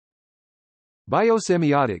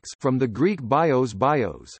Biosemiotics, from the Greek bios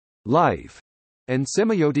life, and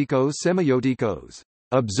semiotikos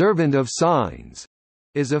observant of signs,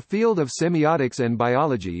 is a field of semiotics and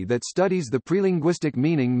biology that studies the prelinguistic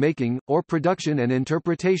meaning-making, or production and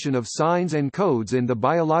interpretation of signs and codes in the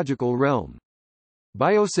biological realm.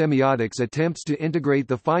 Biosemiotics attempts to integrate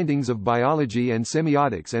the findings of biology and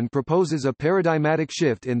semiotics and proposes a paradigmatic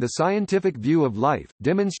shift in the scientific view of life,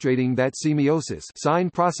 demonstrating that semiosis, sign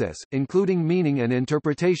process, including meaning and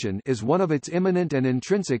interpretation, is one of its immanent and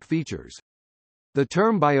intrinsic features. The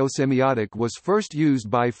term biosemiotic was first used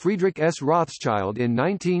by Friedrich S. Rothschild in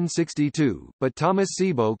 1962, but Thomas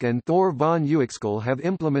Seebeck and Thor von Uexküll have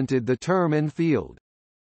implemented the term in field.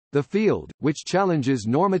 The field, which challenges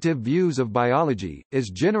normative views of biology, is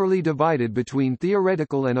generally divided between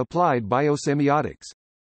theoretical and applied biosemiotics.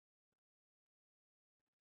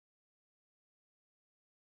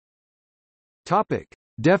 Topic: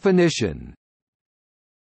 Definition.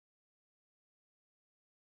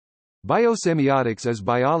 Biosemiotics is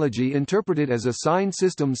biology interpreted as a sign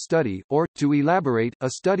systems study, or, to elaborate, a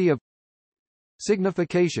study of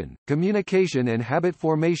signification, communication and habit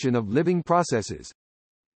formation of living processes.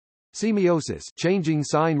 Semiosis, changing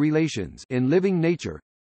sign relations in living nature.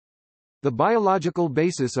 The biological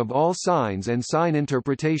basis of all signs and sign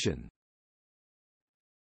interpretation.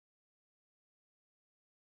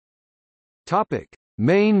 Topic: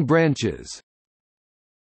 Main branches.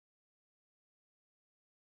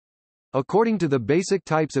 According to the basic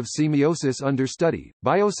types of semiosis under study,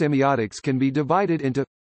 biosemiotics can be divided into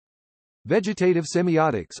vegetative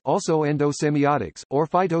semiotics, also endosemiotics, or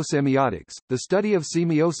phytosemiotics, the study of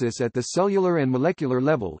semiosis at the cellular and molecular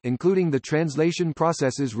level, including the translation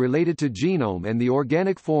processes related to genome and the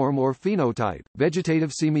organic form or phenotype.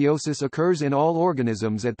 Vegetative semiosis occurs in all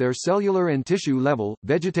organisms at their cellular and tissue level.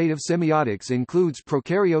 Vegetative semiotics includes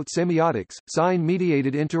prokaryote semiotics,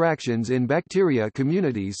 sign-mediated interactions in bacteria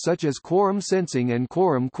communities such as quorum sensing and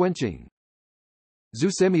quorum quenching.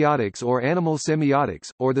 Zoosemiotics or animal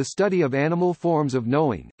semiotics, or the study of animal forms of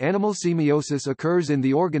knowing. Animal semiosis occurs in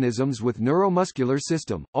the organisms with neuromuscular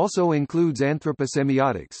system, also includes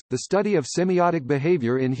anthroposemiotics, the study of semiotic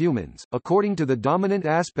behavior in humans. According to the dominant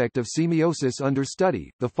aspect of semiosis under study,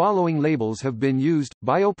 the following labels have been used: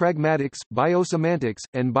 biopragmatics, biosemantics,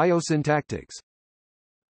 and biosyntactics.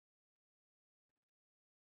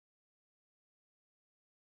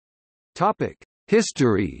 Topic: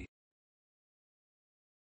 History.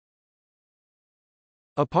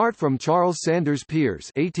 Apart from Charles Sanders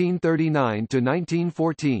Peirce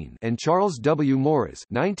 (1839–1914) and Charles W. Morris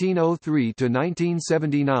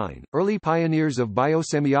 (1903–1979), early pioneers of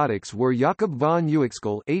biosemiotics were Jakob von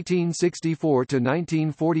Uexküll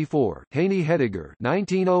 (1864–1944), Heini Hediger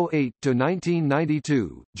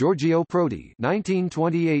 (1908–1992), Giorgio Prodi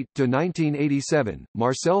 (1928–1987),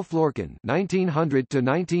 Marcel Florkin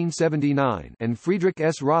 (1900–1979), and Friedrich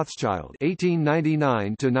S. Rothschild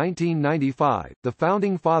 (1899–1995). The founding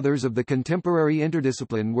fathers of the contemporary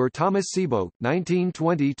interdiscipline were Thomas Seebeck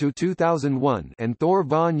 (1920–2001) and Thor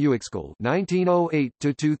von Uexküll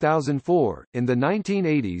 (1908–2004). In the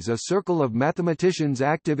 1980s, a circle of mathematicians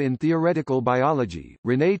active in theoretical biology: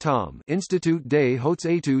 René Thom, Institut des Hautes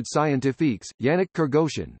Études Scientifiques; Yannick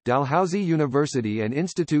Kergoshan, Dalhousie University and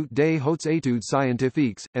Institut des Hautes Études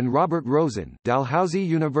Scientifiques; and Robert Rosen, Dalhousie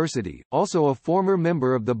University, also a former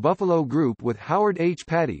member of the Buffalo Group with Howard H.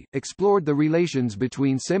 Patty, explored the relations between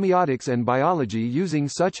semiotics and biology using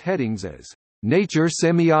such headings as nature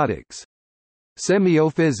semiotics,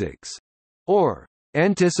 semiophysics, or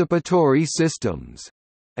anticipatory systems,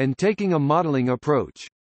 and taking a modeling approach.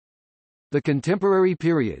 The contemporary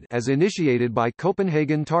period, as initiated by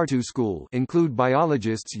Copenhagen Tartu School, include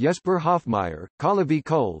biologists Jesper Hoffmeyer, Kalle V.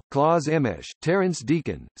 Kull, Klaus Emesch, Terence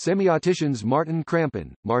Deacon, semioticians Martin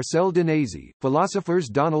Krampen, Marcel Denazy, philosophers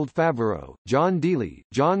Donald Favreau, John Deely,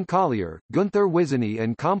 John Collier, Gunther Wisany,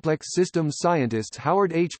 and complex systems scientists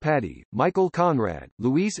Howard H. Patty, Michael Conrad,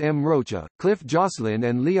 Luis M. Rocha, Cliff Jocelyn,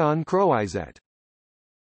 and Leon Croizat.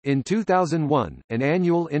 In 2001, an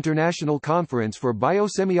annual international conference for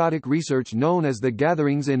biosemiotic research known as the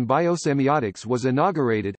Gatherings in Biosemiotics was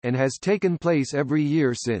inaugurated, and has taken place every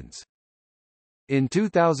year since. In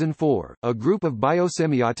 2004, a group of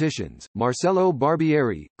biosemioticians, Marcello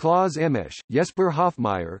Barbieri, Klaus Emesch, Jesper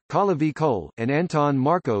Hoffmeyer, Kalle V. Kull, and Anton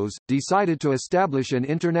Marcos, decided to establish an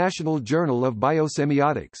international journal of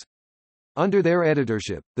biosemiotics. Under their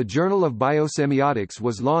editorship, the Journal of Biosemiotics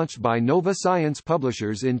was launched by Nova Science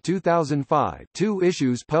Publishers in 2005, 2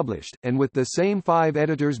 issues published, and with the same 5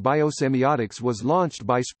 editors Biosemiotics was launched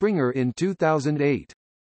by Springer in 2008.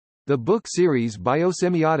 The book series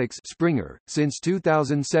Biosemiotics Springer, since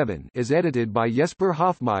 2007, is edited by Jesper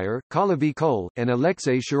Hoffmeyer, Kalevi Kol, and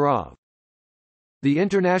Alexei Shirov. The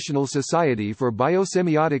International Society for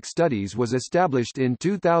Biosemiotic Studies was established in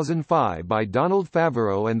 2005 by Donald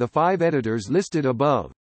Favreau and the 5 editors listed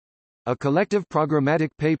above. A collective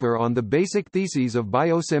programmatic paper on the basic theses of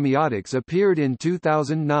biosemiotics appeared in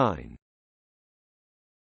 2009.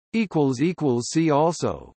 See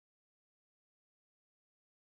also